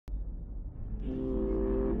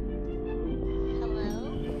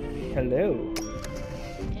Hello.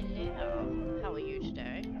 Hello. How are you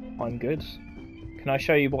today? I'm good. Can I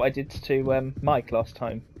show you what I did to Mike last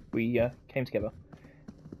time we came together?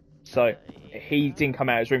 So, he didn't come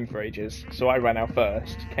out of his room for ages, so I ran out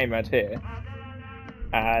first, came around here,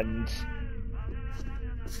 and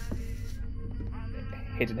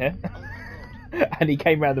hid in here. And he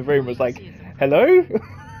came around the room and was like, hello?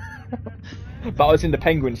 But I was in the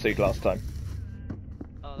penguin suit last time.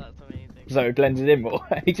 Oh, that's amazing. So it blended in more.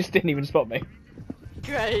 He just didn't even spot me.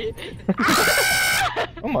 Great.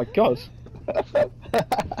 Oh my god.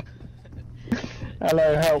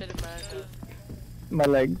 Hello, help. My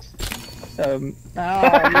legs. Oh,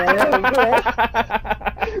 no.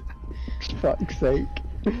 Fuck's sake.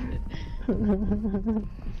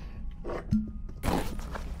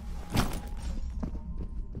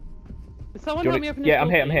 Someone help me open this Yeah, I'm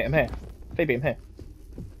door, here, I'm here. Phoebe, I'm here.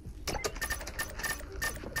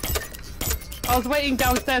 I was waiting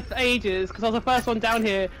downstairs for ages because I was the first one down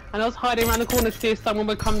here and I was hiding around the corner to see if someone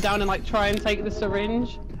would come down and like try and take the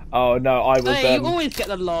syringe. Oh no, I was. Hey, you always get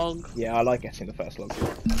the log. Yeah, I like getting the first log.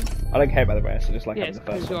 I don't care about the rest, I just like Yeah, having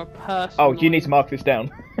the first you're one. a person. Oh, you need to mark this down.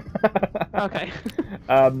 Okay.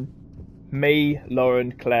 Me,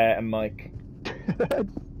 Lauren, Claire, and Mike.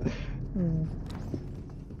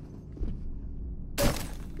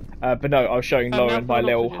 But no, I was showing Lauren my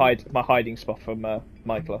little hiding spot from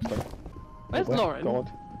Mike last time. Where's Lauren? God,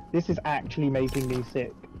 this is actually making me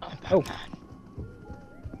sick. Oh.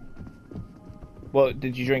 Well,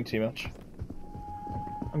 did you drink too much?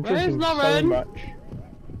 I'm Where's drinking so Lauren? much.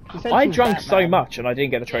 She said I she's drank so Batman. much and I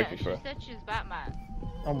didn't get a trophy for she it. said she's Batman.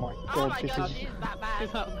 Oh my Oh god, my this god, is. she's Batman.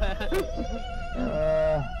 She's up there.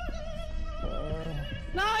 Uh,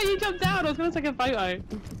 No, you jumped down. I was gonna take a photo.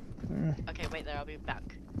 Okay, wait there, I'll be back.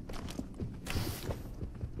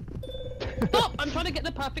 Stop! I'm trying to get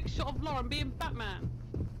the perfect shot of Lauren being Batman.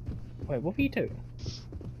 Wait, what were you doing?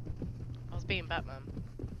 I was being Batman.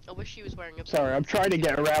 I wish she was wearing a Sorry, I'm trying to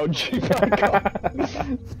get around you, but I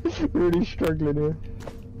can't. Really struggling here.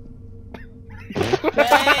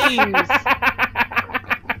 James!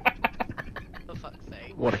 For fuck's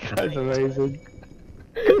sake. What a That's amazing.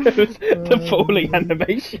 The falling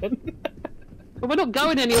animation. But we're not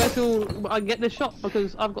going anywhere till I get this shot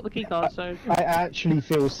because I've got the keycard, so... I actually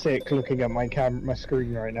feel sick looking at my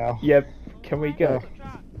screen right now. Yep, can we go?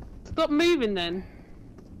 Stop moving then.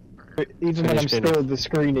 But even when I'm still, the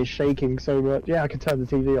screen is shaking so much. Yeah, I can turn the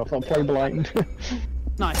TV off. I'll play blind.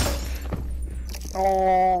 Nice.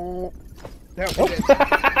 Oh, help me!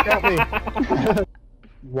 Help me!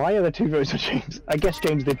 Why are there two votes for James? I guess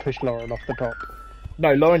James did push Lauren off the top.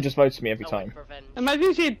 No, Lauren just votes me every I time. want revenge.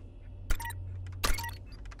 Imagine she...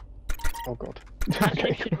 Oh god. Imagine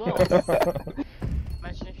if she what?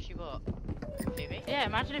 Imagine if she what? Phoebe? Yeah,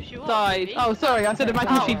 imagine if she what? died. Phoebe? Oh, sorry, I said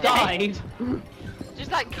imagine if she okay. died.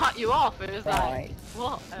 Just like cut you off, it was like, Right.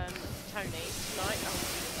 what? Tony, tonight I'll be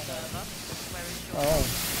the server. Where is your...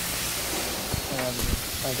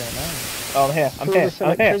 I don't know. Oh, I'm here, I'm Pull here, this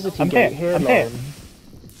I'm here, electricity I'm here, gate here, I'm here, Lauren.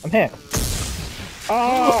 I'm here.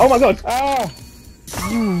 Oh, Oh my god! Ah!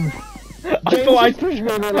 I thought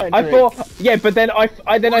I thought, yeah, but then I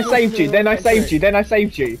saved you, then I saved you, then I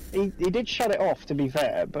saved you. He did shut it off, to be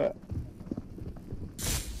fair, but...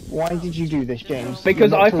 Why did you do this, James?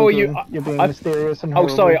 Because You're not I thought talking, you... You're being I- mysterious and Oh,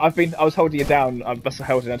 horrible. sorry, I was holding you down, I must have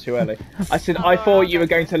held it down too early. I said, I thought you were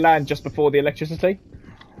going to land just before the electricity.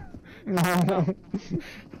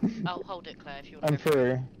 I'll hold it, Claire, if you want I'm to.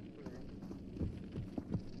 through.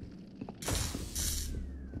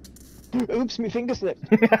 Oops, my finger slipped.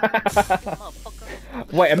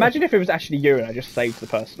 Wait, imagine if it was actually you and I just saved the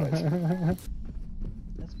personoids.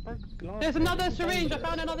 There's another syringe. I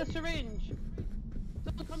found another syringe.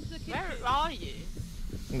 Someone come to the kitchen. Where are you?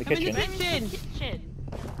 In the I'm in kitchen. the kitchen. Kitchen.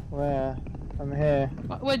 Where? I'm here.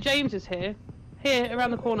 Where James is here. Here,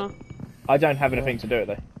 around the corner. I don't have anything to do with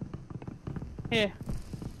it. Here.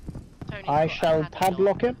 Tony's I got a shall handle.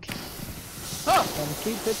 padlock it Oh! and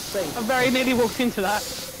keep it safe. I very nearly walked into that.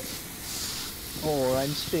 Or I'm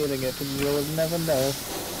stealing it and you'll never know.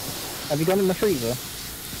 Have you gone in the freezer?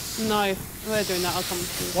 No, we're doing that. I'll come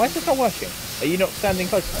to you. Why is this not working? Are you not standing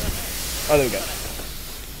close enough? Oh, there we go.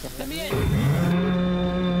 Let me in.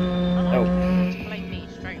 Oh. Blame me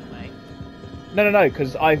straight away. No,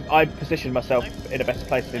 because I positioned myself in a better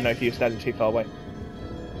place. I didn't know if you were standing too far away.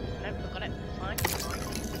 Nope, I've got it. Fine.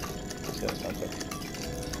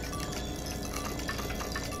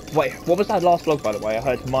 Wait, what was that last vlog, by the way? I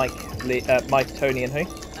heard Mike, Mike, Tony, and who?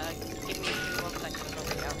 Give me 1 second and I'll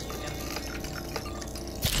get out to you again.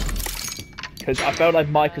 Because I felt like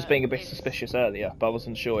Mike was being a bit suspicious earlier, but I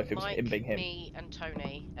wasn't sure if it was Mike, him being him. me and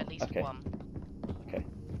Tony, at least Okay. one. Okay.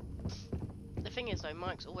 thing is though,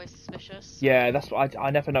 Mike's always suspicious. Yeah, that's what I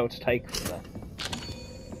never know what to take from that.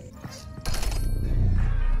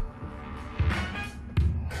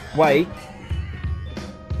 Wait,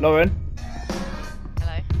 Lauren,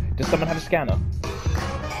 Hello? does someone have a scanner? No,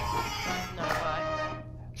 why?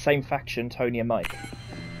 Same faction, Tony and Mike.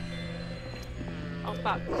 Oh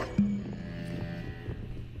fuck.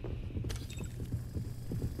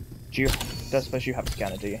 Do you? Don't suppose you have a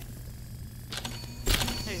scanner, do you?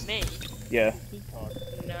 Who, me? Yeah.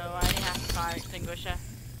 No, I only have a fire extinguisher.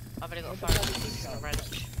 I've only got a fire extinguisher and a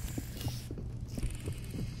wrench.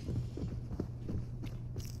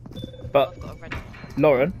 But I've got a wrench.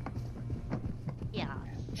 Lauren, Yeah.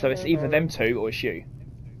 so it's either them two or it's you.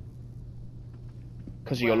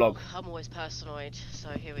 Because of your log. I'm always personoid, so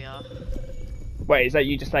here we are. Wait, is that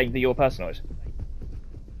you just saying that you're personoid?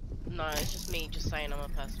 No, it's just me just saying I'm a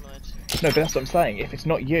personoid. No, but that's what I'm saying. If it's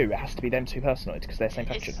not you, it has to be them two personoids because they're the same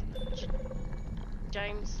faction.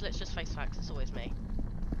 James, let's just face facts, it's always me.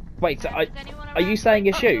 Wait, so are you saying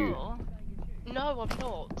it's you? No, I'm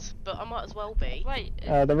not, but I might as well be. Wait.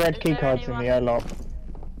 The red key card's in the airlock.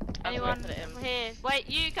 Anyone Put it in. here? Wait,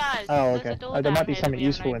 you guys. Oh, There's okay. a door There down might be here something that we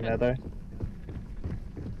useful in haven't there, opened.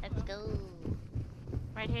 though. Let's go.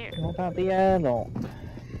 Right here. What about the airlock?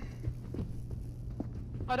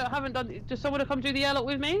 I haven't done. Does someone come do the airlock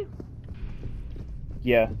with me?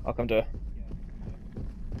 Yeah, I'll come do it.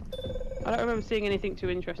 I don't remember seeing anything too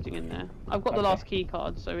interesting in there. I've got the Okay. last key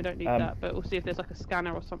card, so we don't need that. But we'll see if there's like a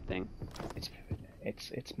scanner or something.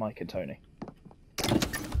 It's Mike and Tony.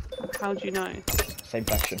 How do you know? Same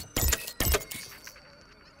faction.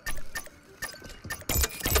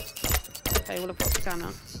 Okay, well I've got a scanner.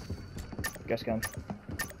 Guess gun.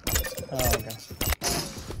 Oh, okay.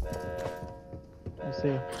 I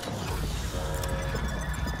see.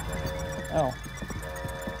 Oh.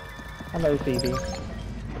 Hello, Phoebe.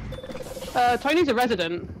 Tony's a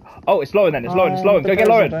resident. Oh, it's Lauren then. It's Lauren. It's Lauren. Go get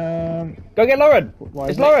Lauren. Go get Lauren. Why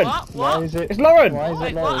It's is it- Lauren. Why is it? It's Lauren. Why is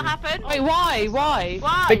Wait, it what Lauren? happened? Wait, why? Why?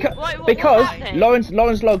 Why? Because What happened?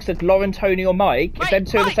 Lauren's log said Lauren, Tony, or Mike. If Wait, them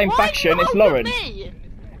two are the Mike, same why faction, you it's hold Lauren. me?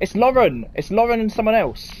 It's Lauren. It's Lauren and someone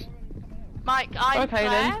else. Mike, I'm Okay,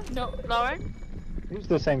 Claire, then. not Lauren. Who's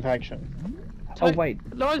the same faction? Oh wait.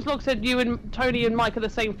 Lauren's log said you and Tony and Mike are the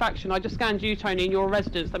same faction. I just scanned you, Tony, and you're a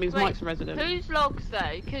resident. So that means Wait, Mike's a resident. Whose logs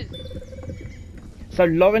though? Because So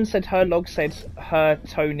Lauren said her log said her,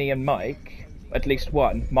 Tony, and Mike. At least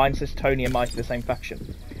one. Mine says Tony and Mike are the same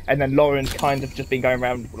faction. And then Lauren's kind of just been going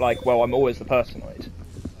around like, well, I'm always the personoid.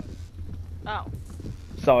 oh,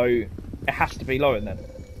 So it has to be Lauren then.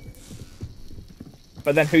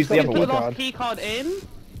 But then who's the So other Put the one? Key last card. key card in.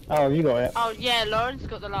 Oh, you got it. oh yeah, Lauren's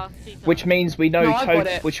got the last two. Which means we know No, I've got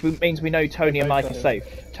it. means we know Tony and both Mike are got it. safe.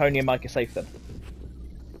 Tony and Mike are safe then.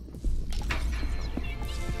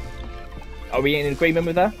 Are we in agreement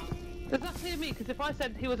with that? Does that clear me? Because if I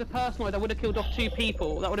said he was a personoid, I would have killed off two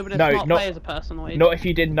people. That would have been a No, smart not- play as a personoid. Not if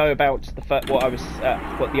you didn't know about what I was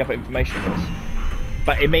what the other information was.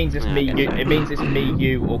 But it means it's Yeah, I me, guess you. so. It means it's me,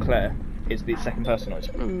 you, or Claire is the second personoid.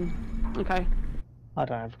 Okay. I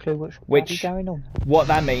don't have a clue what's Which- going on. What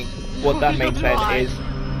that means then Why? is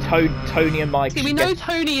Tony and Mike. See, we should know get,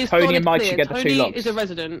 Tony is Tony solid and Mike clear. should get the two Tony logs. is a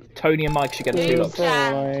resident. Tony and Mike should get the two Who logs.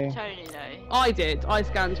 scanned Boy. Tony though? I did. I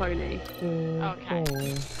scanned Tony.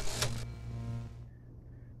 Okay.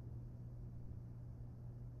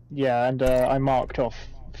 Yeah, and I marked off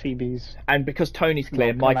Phoebe's. And because Tony's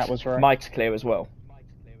clear, Mark, and that was right. Mike's clear as well.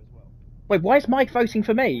 Wait, why is Mike voting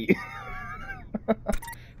for me?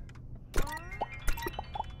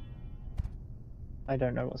 I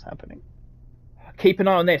don't know what's happening. Keep an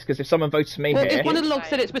eye on this, because if someone votes for me Well, here, if one of the logs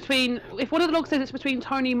said it's between, if one of the logs says it's between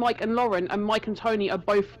Tony, Mike, and Lauren, and Mike and Tony are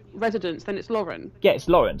both residents, then it's Lauren. yeah, it's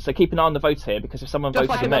Lauren. So keep an eye on the votes here, because if someone Just votes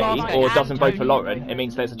like for in the me last or game. doesn't vote for Tony. Lauren, it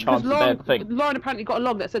means there's a chance Because that they're the thing. Lauren apparently got a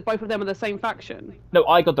log that said both of them are the same faction. No,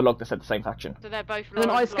 I got the log that said the same faction. So they're both. And then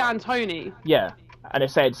I Lauren's scanned logs. Tony. Yeah, and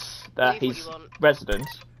it says that Believe what he's you want. resident.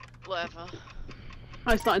 Whatever.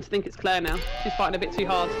 I'm starting to think it's Claire now. She's fighting a bit too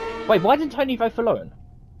hard. Wait, why didn't Tony vote for Lauren?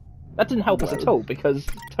 That didn't help us at all, because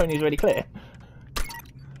Tony's really clear.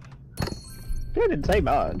 You didn't say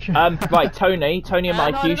much. Right, Tony and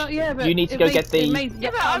Mike, No, no, yeah, but you need to it go made- get the... it made-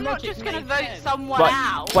 Yeah, but our I'm not logic just gonna made vote sense. someone Right,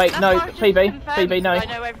 out. wait, That's no, why I just Phoebe, confirmed, Phoebe, no. because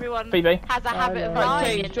I know everyone Phoebe. has a habit of Right, lying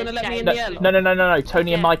James, in do you wanna this let me game. in No, the airlock? no,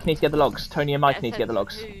 Tony and Yeah. Mike need to get the logs. Tony and Mike Yeah, need to get the so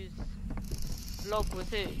logs. whose log was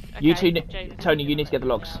who? You Okay, two, James, Tony, you need to get the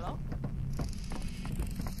logs.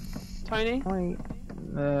 Tony?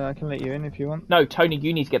 I can let you in if you want. No, Tony,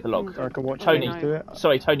 you need to get the log. Or I can watch Tony. you do it.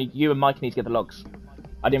 Sorry, Tony, you and Mike need to get the logs.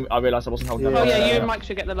 I realised I wasn't holding Oh the logs. yeah, you and Mike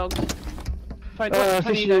should get the logs. Sorry,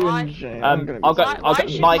 Fishy Tony, and James. I'll go. Why I'll go.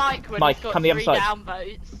 should Mike, when Mike, he's got come the other 3 side. down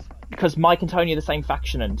votes? Because Mike and Tony are the same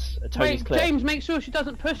faction, and Tony's Wait, clear. James, make sure she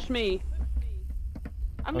doesn't push me.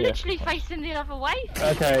 I'm Oh, yeah. literally facing the other way.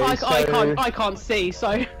 Okay, I can't see,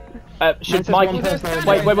 so. Should Mine Mike? says one person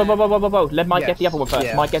Wait. Whoa. Let Mike get the Yes, other one first.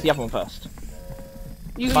 yeah. Mike, get the other one first.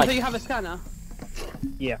 You Mike. so you have a scanner?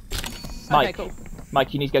 Yeah. Mike, Okay, cool.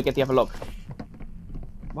 Mike, you need to go get the other log.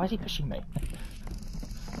 Why is he pushing me?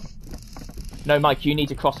 No, Mike, you need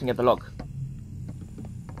to cross and get the log.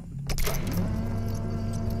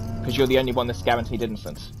 Because you're the only one that's guaranteed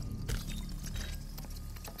innocence.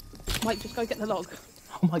 Mike, just go get the log.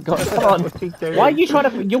 Oh my god, come on. Why are you trying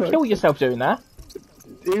to... You'll kill yourself doing that.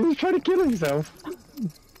 He was trying to kill himself.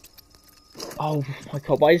 Oh my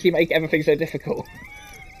god, why does he make everything so difficult?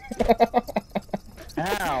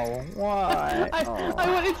 Ow, why? I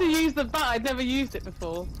wanted to use the bat, I'd never used it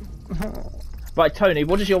before. Right, Tony,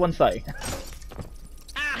 what does your one say?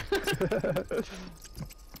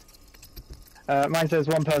 Mine says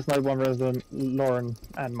one person, one resident, Lauren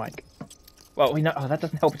and Mike. Well, we know... Oh, that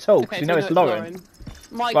doesn't help at all, because Okay, we so know it's Lauren.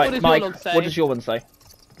 Mike, Right, what does Mike, your log say? what does your one say?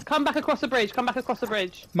 Come back across the bridge, come back across the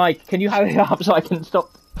bridge. Mike, can you hurry up so I can stop...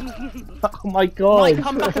 Oh my god. Mike,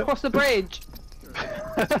 come back across the bridge.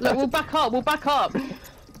 Look, we'll back up.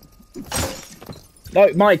 No,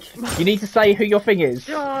 Mike, you need to say who your thing is.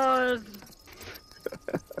 God.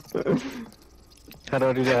 How do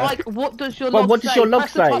I do that? Mike, what does your Well, log what say? does your log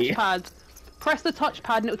Press the say? touchpad. Press the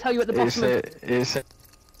touchpad and it'll tell you at the It's bottom of it's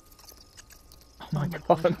Oh my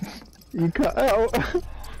god. You cut out.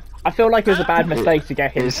 I feel like it was a bad mistake to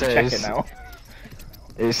get him It to check it says- now.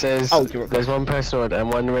 it says Oh, you're- there's one personoid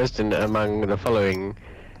and one resident among the following: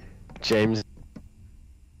 James.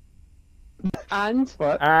 And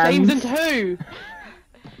What? James and who?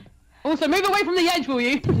 Also, move away from the edge, will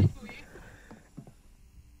you?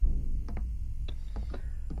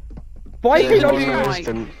 Why is he There's not... one Mike.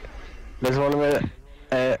 resident. There's one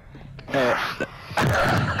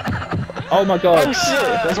Oh my god. Oh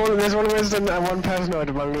shit! There's one resident and one personoid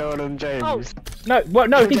among Lauren and James. Oh. No, well,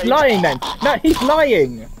 no, he's lying then. No, he's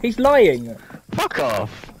lying. He's lying. Fuck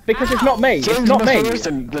off! Because it's not me. James It's not must me. be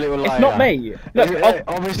resident, the little It's not liar. me. Look,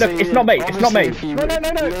 Obviously, look, it's not me. It's not me. If you No.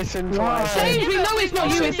 Listen to what I say. James, we know it's not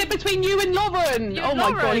you. It's in between you and Lauren. Oh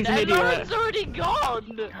my god, he's an and idiot. Lauren's already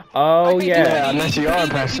gone. Oh Okay, yeah. Yeah, unless you are a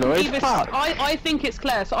can personoid. either- Fuck. I think it's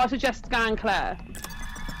Claire, so I suggest scan Claire.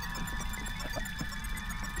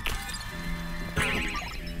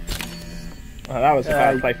 Oh, that was a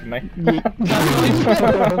bad play for me.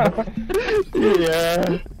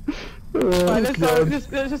 Yeah. Right, let's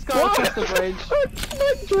just go across the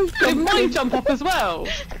bridge. Did Mike jump off as well?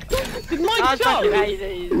 Did Mike I jump? fucking hate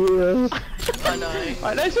these. Yeah. I know.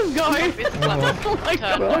 Right, let's just go. It's like Oh my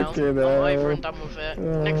turn god. now. Fucking I'm hell. over and done with it.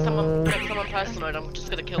 Next time I'm personoid, I'm just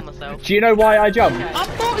gonna kill myself. Do you know why I jumped? I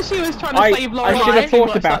thought she was trying to I save Lauren. should have She thought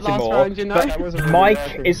watched about that it last more, round, you know? That was but really Mike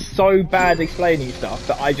bad. is so bad explaining stuff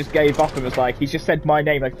that I just gave up and was like, he's just said my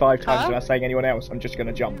name like 5 times Huh? without saying anyone else. I'm just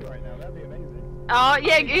gonna jump. Oh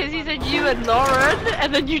yeah, because he said you and Lauren,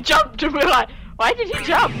 and then you jumped, and we're like, why did he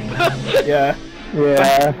jump? Yeah.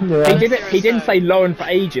 Yeah. He didn't say Lauren for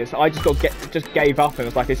ages. I just just gave up and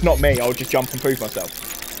was like, it's not me. I'll just jump and prove myself.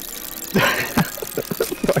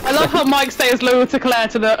 I love how Mike stays loyal to Claire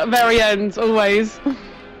to the very end, always.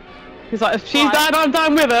 He's like, if she's Why? down, I'm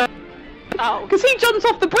down with her. Oh, Because he jumps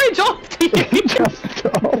off the bridge after you.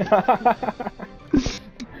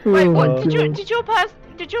 wait, Oh, what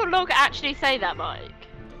did your log actually say that, Mike?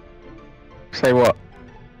 Say what?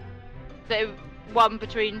 That one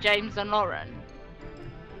between James and Lauren.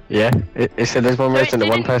 Yeah, it said there's one So it resident and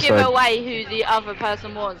one didn't give personoid. away who the other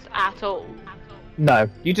person was at all. No.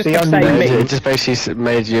 You just The kept only- saying me. It just basically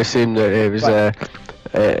made you assume that it was Right.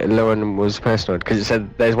 Lauren was personoid because it said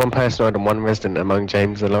there's one personoid and one resident among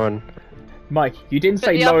James and Lauren. Mike, you didn't But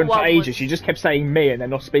say the other Lauren for one ages. was- You just kept saying me and then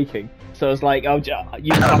not speaking. So I was like, I'm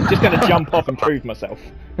just gonna jump off and prove myself.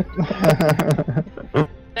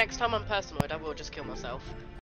 Next time I'm personoid, I will just kill myself.